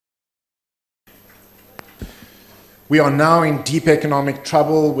We are now in deep economic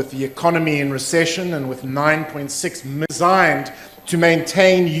trouble with the economy in recession and with 9.6 million designed to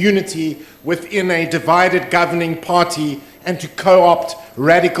maintain unity within a divided governing party and to co-opt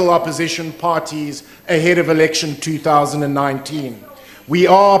radical opposition parties ahead of election 2019. We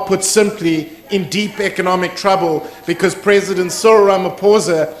are, put simply, in deep economic trouble because President Cyril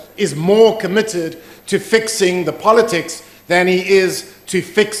Ramaphosa is more committed to fixing the politics than he is to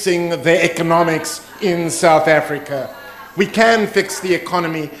fixing the economics in South Africa. We can fix the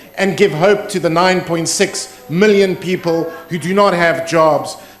economy and give hope to the 9.6 million people who do not have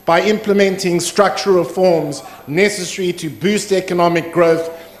jobs by implementing structural reforms necessary to boost economic growth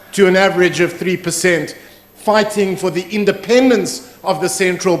to an average of 3%, fighting for the independence of the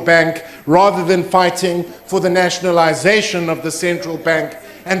central bank rather than fighting for the nationalization of the central bank,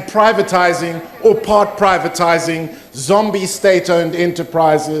 and privatizing or part privatizing zombie state-owned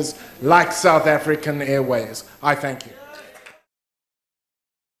enterprises like South African Airways. I thank you.